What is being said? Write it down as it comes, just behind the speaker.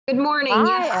Good morning. Hi,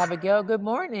 Yes. Abigail. Good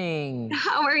morning.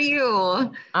 How are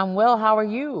you? I'm well. How are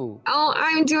you? Oh,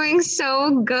 I'm doing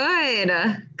so good.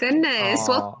 Goodness.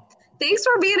 Well, Oh, thanks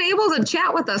for being able to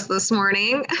chat with us this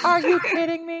morning. are you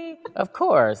kidding me? Of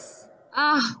course.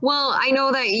 Well, I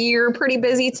know that you're pretty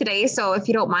busy today, so if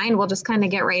you don't mind, we'll just kind of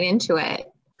get right into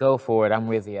it. Go for it. I'm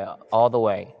with you all the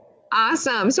way.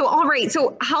 Awesome. So, all right.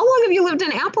 So, how long have you lived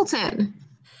in Appleton?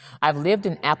 I've lived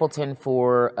in Appleton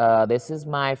for this is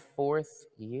my fourth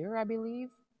year, I believe.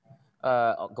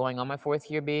 Going on my fourth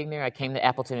year being there. I came to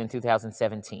Appleton in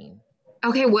 2017.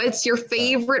 Okay, what's your So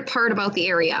favorite part about the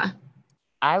area?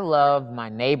 I love my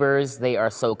neighbors. They are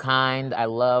so kind. I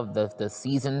love the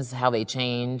seasons, how they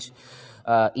change.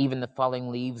 Even the falling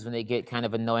leaves when they get kind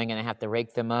of annoying and I have to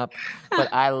rake them up.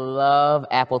 But I love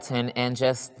Appleton and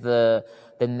just the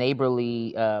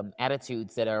neighborly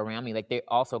attitudes that are around me. Like they're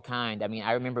also kind. I mean,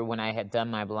 I remember when I had done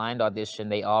my blind audition,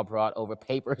 they all brought over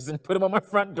papers and put them on my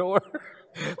front door.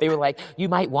 They were like, "You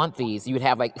might want these." You would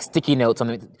have like sticky notes on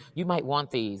them. You might want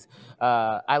these.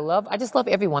 I just love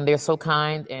everyone. They're so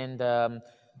kind and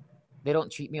they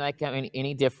don't treat me like I'm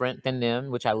any different than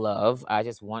them, which I love. I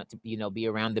just want to, be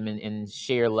around them and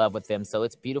share love with them. So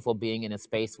it's beautiful being in a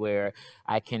space where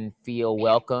I can feel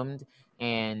welcomed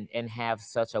and have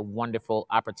such a wonderful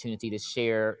opportunity to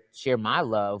share my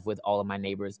love with all of my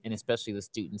neighbors and especially the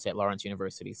students at Lawrence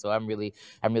University. So I'm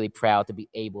really proud to be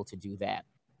able to do that.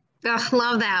 Ugh,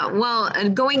 love that. Well,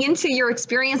 going into your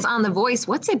experience on The Voice,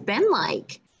 what's it been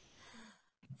like?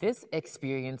 This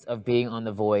experience of being on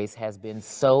The Voice has been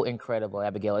so incredible,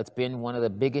 Abigail. It's been one of the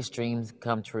biggest dreams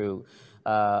come true,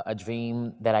 a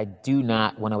dream that I do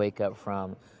not want to wake up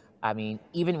from. I mean,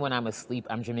 even when I'm asleep,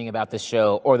 I'm dreaming about the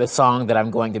show or the song that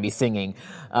I'm going to be singing.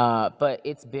 But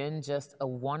it's been just a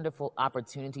wonderful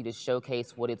opportunity to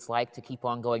showcase what it's like to keep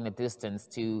on going the distance,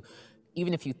 to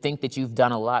even if you think that you've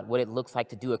done a lot, what it looks like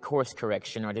to do a course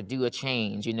correction or to do a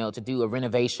change, to do a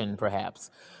renovation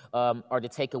perhaps, or to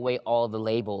take away all the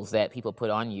labels that people put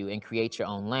on you and create your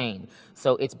own lane.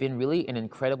 So it's been really an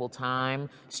incredible time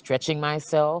stretching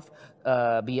myself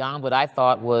beyond what I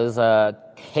thought was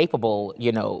capable,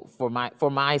 for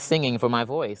my singing, for my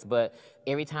voice. But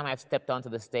every time I've stepped onto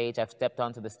the stage, I've stepped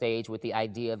onto the stage with the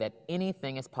idea that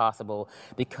anything is possible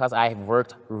because I've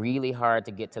worked really hard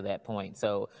to get to that point.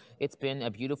 So it's been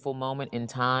a beautiful moment in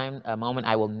time, a moment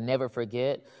I will never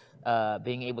forget.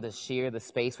 Being able to share the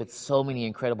space with so many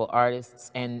incredible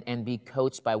artists and be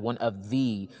coached by one of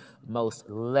the most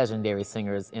legendary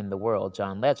singers in the world,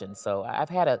 John Legend. So I've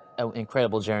had an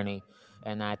incredible journey,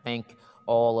 and I thank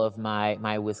all of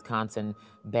my Wisconsin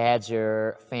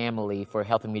Badger family for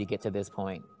helping me to get to this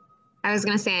point. I was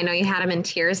going to say, I know you had him in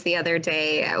tears the other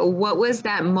day. What was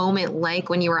that moment like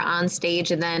when you were on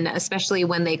stage, and then especially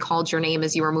when they called your name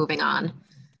as you were moving on?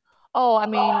 Oh, I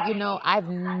mean, I've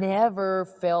never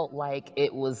felt like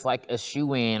it was like a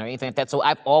shoe-in or anything like that. So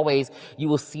you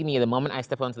will see me the moment I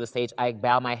step onto the stage, I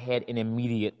bow my head in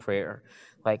immediate prayer.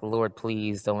 Like, Lord,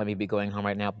 please don't let me be going home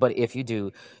right now. But if you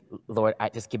do, Lord, I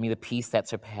just give me the peace that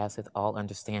surpasseth all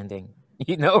understanding.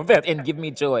 That and give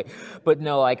me joy. But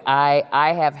no, like I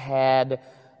have had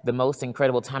the most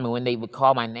incredible time. And when they would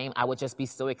call my name, I would just be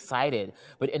so excited.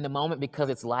 But in the moment,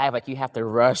 because it's live, like you have to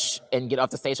rush and get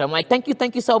off the stage. So I'm like, thank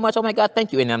you so much. Oh my God,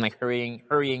 thank you. And I'm like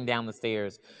hurrying down the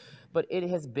stairs. But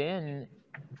it's been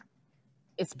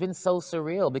so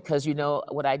surreal because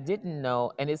what I didn't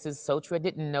know, and this is so true, I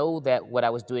didn't know that what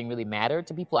I was doing really mattered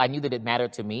to people. I knew that it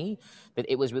mattered to me, that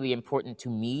it was really important to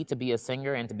me to be a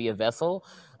singer and to be a vessel,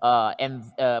 and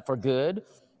for good.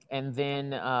 And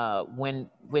then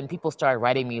when people start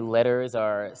writing me letters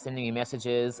or sending me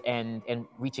messages and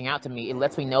reaching out to me, it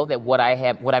lets me know that what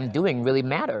I'm doing really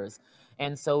matters.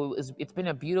 And so it's been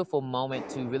a beautiful moment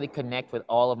to really connect with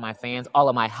all of my fans, all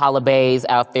of my holidays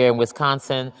out there in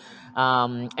Wisconsin,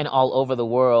 and all over the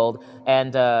world.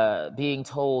 And being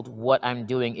told what I'm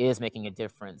doing is making a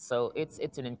difference. So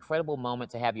it's an incredible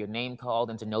moment to have your name called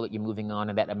and to know that you're moving on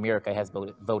and that America has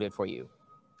voted for you.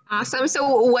 Awesome.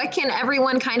 So, what can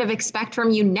everyone kind of expect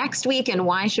from you next week, and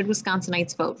why should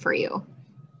Wisconsinites vote for you?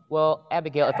 Well,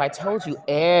 Abigail, if I told you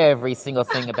every single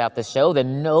thing about the show,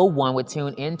 then no one would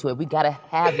tune into it. We got to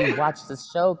have you watch the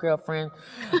show, girlfriend.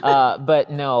 But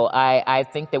no, I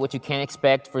think that what you can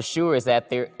expect for sure is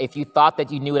that if you thought that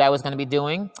you knew what I was going to be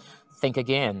doing, think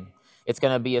again. It's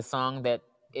going to be a song that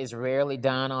is rarely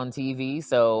done on TV,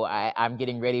 so I'm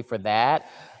getting ready for that.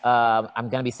 I'm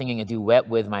going to be singing a duet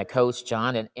with my coach,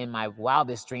 John, and in my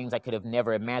wildest dreams, I could have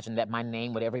never imagined that my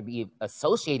name would ever be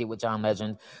associated with John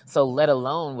Legend. So let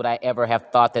alone would I ever have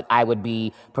thought that I would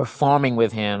be performing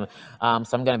with him. So I'm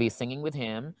going to be singing with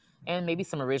him, and maybe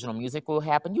some original music will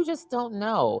happen. You just don't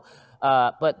know.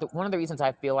 One of the reasons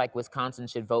I feel like Wisconsin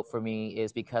should vote for me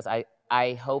is because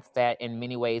I hope that in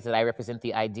many ways that I represent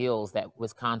the ideals that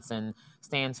Wisconsin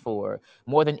stands for.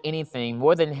 More than anything,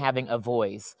 more than having a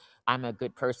voice, I'm a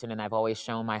good person and I've always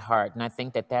shown my heart. And I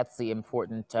think that that's the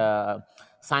important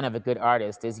sign of a good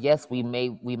artist is, yes, we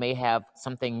may have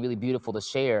something really beautiful to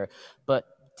share, but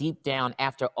deep down,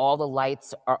 after all the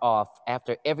lights are off,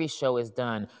 after every show is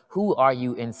done, who are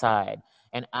you inside?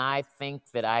 And I think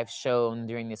that I've shown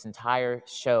during this entire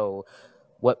show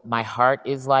what my heart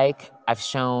is like. I've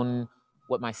shown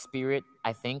what my spirit,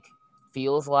 I think,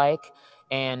 feels like.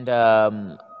 And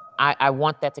I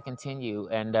want that to continue.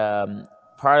 And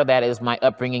part of that is my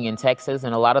upbringing in Texas.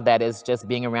 And a lot of that is just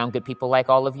being around good people like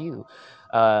all of you.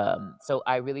 So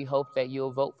I really hope that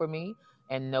you'll vote for me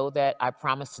and know that I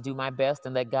promise to do my best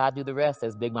and let God do the rest,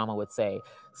 as Big Mama would say.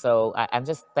 So I'm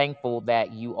just thankful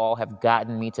that you all have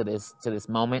gotten me to this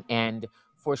moment. And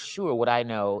for sure, what I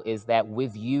know is that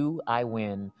with you, I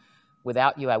win.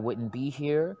 Without you, I wouldn't be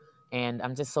here. And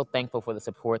I'm just so thankful for the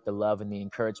support, the love, and the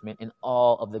encouragement, and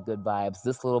all of the good vibes.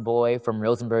 This little boy from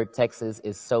Rosenberg, Texas,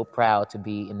 is so proud to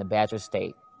be in the Badger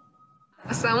State.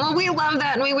 So, well, we love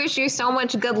that, and we wish you so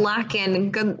much good luck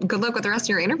and good luck with the rest of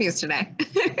your interviews today.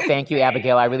 Thank you,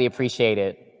 Abigail. I really appreciate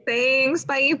it. Thanks.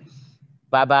 Bye.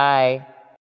 Bye bye.